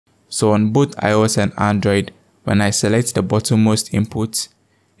So on both iOS and Android, when I select the bottommost input,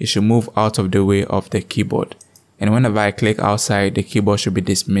 it should move out of the way of the keyboard. And whenever I click outside, the keyboard should be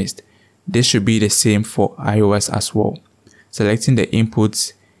dismissed. This should be the same for iOS as well. Selecting the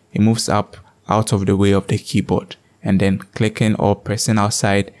inputs, it moves up out of the way of the keyboard. And then clicking or pressing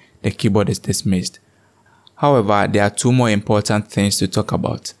outside, the keyboard is dismissed. However, there are two more important things to talk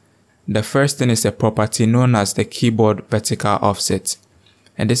about. The first thing is a property known as the keyboard vertical offset.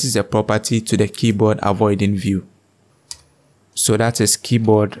 And this is a property to the keyboard avoiding view. So that is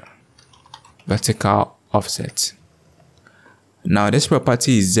keyboard vertical offset. Now this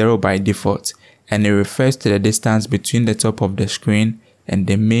property is 0 by default, and it refers to the distance between the top of the screen and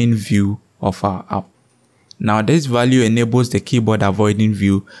the main view of our app. Now this value enables the keyboard avoiding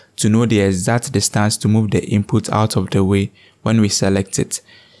view to know the exact distance to move the input out of the way when we select it,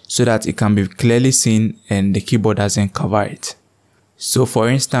 so that it can be clearly seen and the keyboard doesn't cover it. So for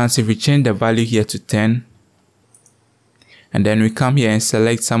instance, if we change the value here to 10, and then we come here and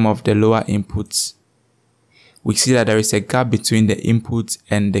select some of the lower inputs, we see that there is a gap between the input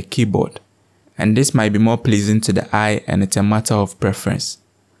and the keyboard. And this might be more pleasing to the eye, and it's a matter of preference.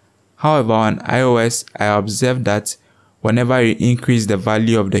 However, on iOS, I observed that whenever you increase the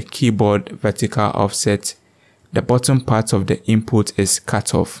value of the keyboard vertical offset, the bottom part of the input is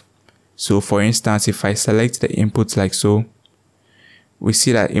cut off. So for instance, if I select the input like so, we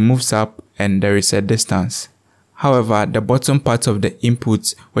see that it moves up and there is a distance. However, the bottom part of the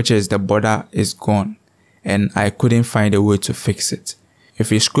input, which is the border, is gone, and I couldn't find a way to fix it.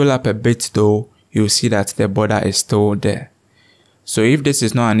 If you scroll up a bit though, you'll see that the border is still there. So if this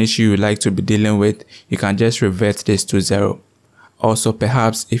is not an issue you'd like to be dealing with, you can just revert this to 0. Also,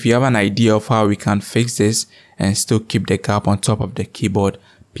 perhaps if you have an idea of how we can fix this and still keep the gap on top of the keyboard,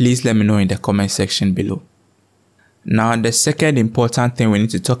 please let me know in the comment section below. Now, the second important thing we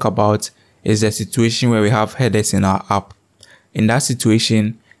need to talk about is the situation where we have headers in our app. In that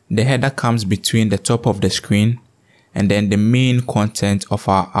situation, the header comes between the top of the screen and then the main content of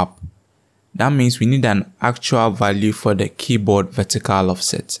our app. That means we need an actual value for the keyboard vertical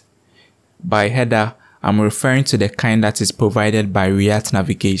offset. By header, I'm referring to the kind that is provided by React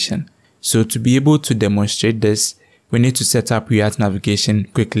Navigation. So to be able to demonstrate this, we need to set up React Navigation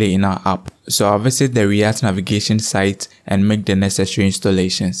quickly in our app. So I'll visit the React Navigation site and make the necessary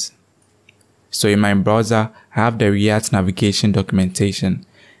installations. So in my browser, I have the React Navigation documentation,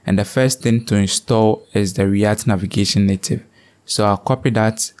 and the first thing to install is the React Navigation native. So I'll copy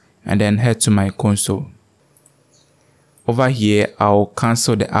that and then head to my console. Over here, I'll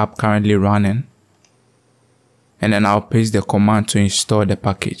cancel the app currently running, and then I'll paste the command to install the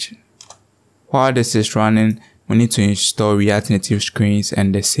package. While this is running, we need to install React Native Screens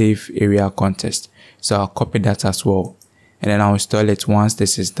and the Save Area context. So I'll copy that as well, and then I'll install it once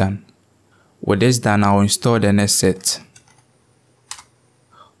this is done. With this done, I'll install the next set.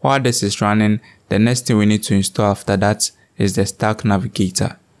 While this is running, the next thing we need to install after that is the Stack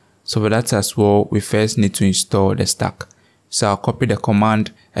Navigator. So for that as well, we first need to install the stack. So I'll copy the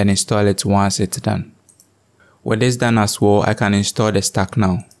command and install it once it's done. With this done as well, I can install the stack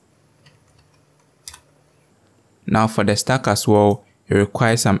now. Now for the stack as well, it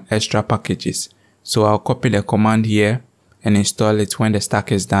requires some extra packages. So I'll copy the command here and install it when the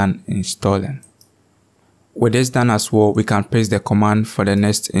stack is done installing. With this done as well, we can paste the command for the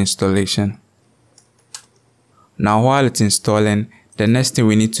next installation. Now while it's installing, the next thing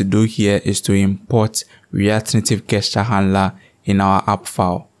we need to do here is to import React Native Gesture Handler in our app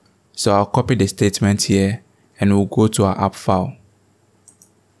file. So I'll copy the statement here and we'll go to our app file.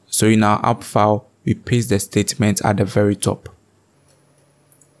 So in our app file, we paste the statement at the very top.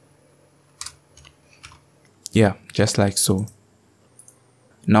 Yeah, just like so.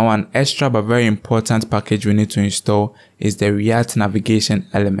 Now an extra but very important package we need to install is the React Navigation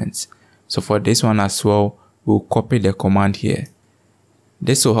Elements. So for this one as well, we'll copy the command here.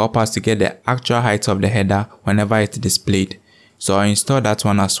 This will help us to get the actual height of the header whenever it's displayed. So I'll install that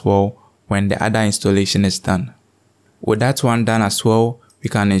one as well when the other installation is done. With that one done as well, we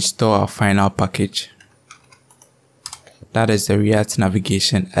can install our final package. That is the React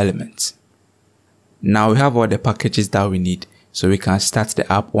Navigation Elements. Now we have all the packages that we need, so we can start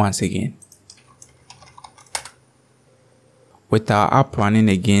the app once again. With our app running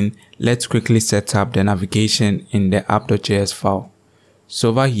again, let's quickly set up the navigation in the app.js file. So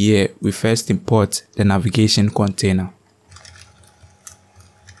over here, we first import the navigation container.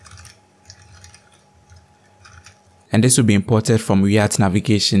 And this will be imported from React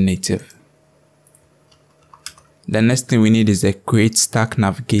Navigation Native. The next thing we need is the create stack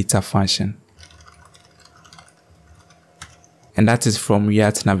navigator function. and that is from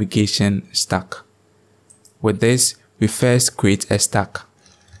React Navigation Stack. With this, we first create a stack,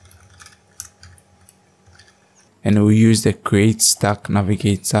 and we'll use the create stack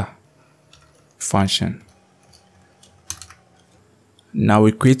navigator function. Now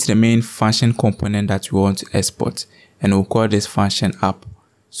we create the main function component that we want to export, and we'll call this function app.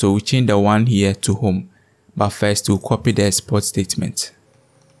 So we change the one here to home, but first we'll copy the export statement,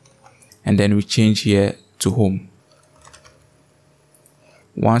 and then we change here to home.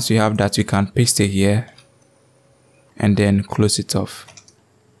 Once we have that, we can paste it here and then close it off.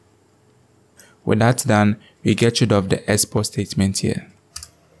 With that done, we get rid of the export statement here.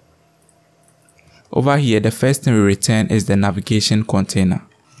 Over here, the first thing we return is the navigation container.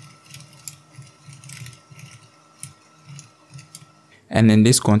 And in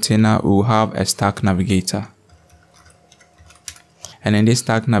this container, we will have a stack navigator. And in this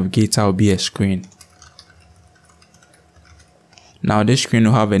stack navigator will be a screen. Now this screen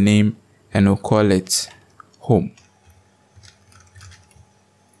will have a name, and we'll call it home.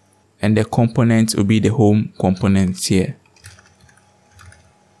 And the component will be the home component here.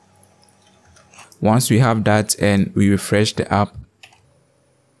 Once we have that and we refresh the app,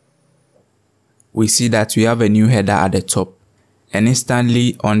 we see that we have a new header at the top. And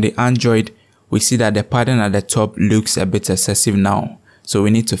instantly on the Android, we see that the pattern at the top looks a bit excessive now. So we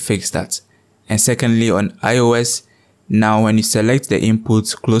need to fix that. And secondly, on iOS, now when you select the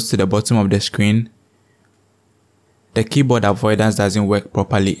input close to the bottom of the screen, the keyboard avoidance doesn't work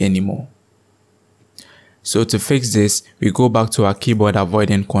properly anymore. So to fix this, we go back to our keyboard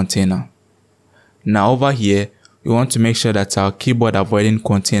avoiding container. Now over here, we want to make sure that our keyboard avoiding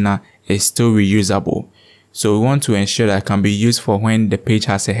container is still reusable. So we want to ensure that it can be used for when the page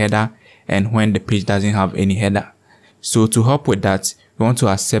has a header and when the page doesn't have any header. So to help with that, we want to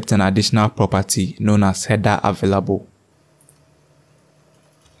accept an additional property known as header available.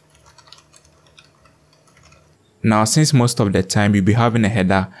 Now since most of the time you'll be having a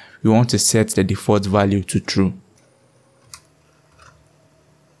header, we want to set the default value to true.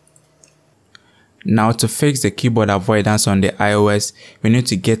 Now to fix the keyboard avoidance on the iOS, we need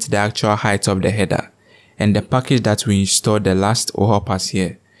to get the actual height of the header. And the package that we installed the last will help us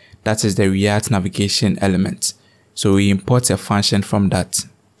here. That is the React Navigation element. So we import a function from that.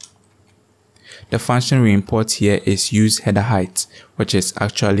 The function we import here is use header height, which is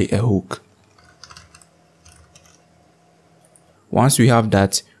actually a hook. Once we have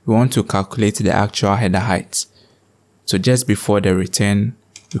that, we want to calculate the actual header height. So just before the return,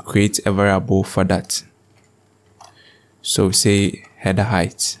 we create a variable for that. So we say header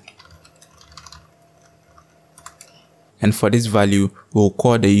height. And for this value, we'll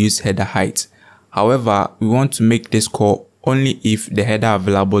call the use header height. However, we want to make this call only if the header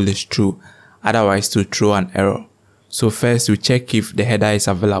available is true, otherwise to throw an error. So first we check if the header is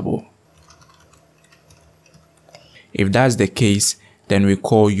available. If that's the case, then we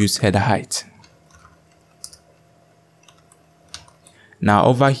call use header height. Now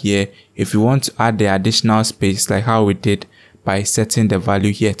over here, if you want to add the additional space like how we did by setting the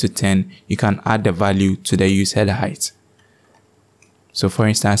value here to 10, you can add the value to the use header height. So for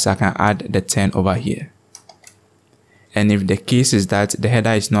instance, I can add the 10 over here. And if the case is that the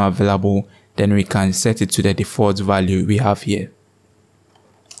header is not available, then we can set it to the default value we have here.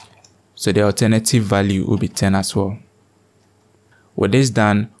 So the alternative value will be 10 as well. With this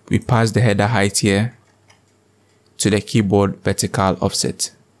done, we pass the header height here to the keyboard vertical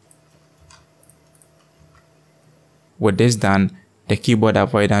offset. With this done, the keyboard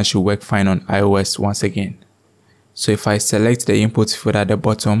avoidance should work fine on iOS once again. So if I select the input field at the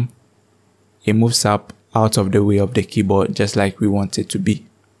bottom, it moves up out of the way of the keyboard just like we want it to be.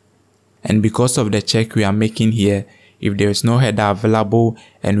 And because of the check we are making here, if there is no header available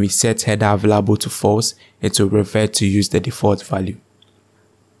and we set header available to false, it will revert to use the default value.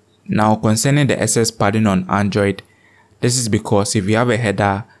 Now concerning the SS padding on Android, this is because if you have a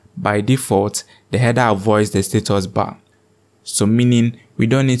header, by default, the header avoids the status bar. So meaning we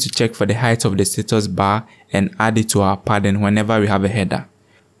don't need to check for the height of the status bar and add it to our padding whenever we have a header.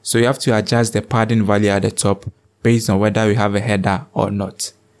 So you have to adjust the padding value at the top based on whether we have a header or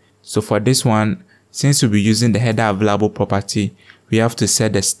not. So for this one, since we'll be using the header available property, we have to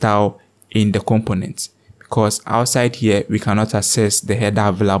set the style in the component, because outside here we cannot access the header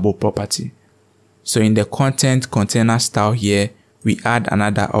available property. So in the content container style here, we add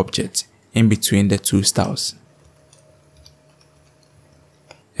another object in between the two styles.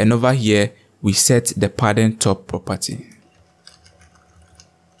 And over here, we set the padding top property.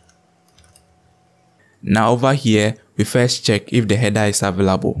 Now over here, we first check if the header is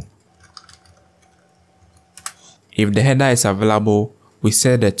available. If the header is available, we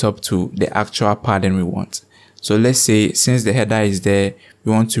set the top to the actual padding we want. So let's say since the header is there,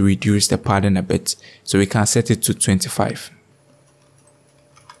 we want to reduce the padding a bit. So we can set it to 25.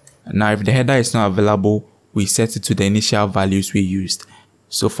 Now if the header is not available, we set it to the initial values we used.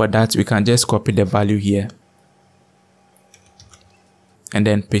 So for that, we can just copy the value here and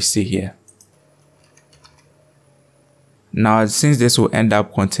then paste it here. Now since this will end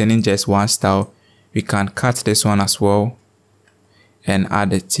up containing just one style, we can cut this one as well and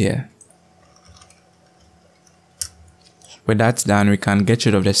add it here. With that done, we can get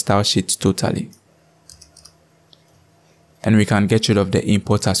rid of the style sheet totally. And we can get rid of the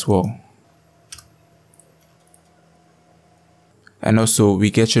import as well. And also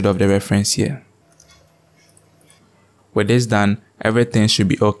we get rid of the reference here. With this done, everything should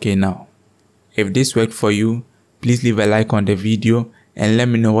be okay now. If this worked for you, please leave a like on the video and let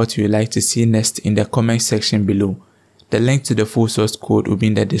me know what you would like to see next in the comment section below. The link to the full source code will be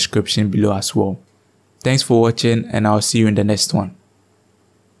in the description below as well. Thanks for watching, and I'll see you in the next one.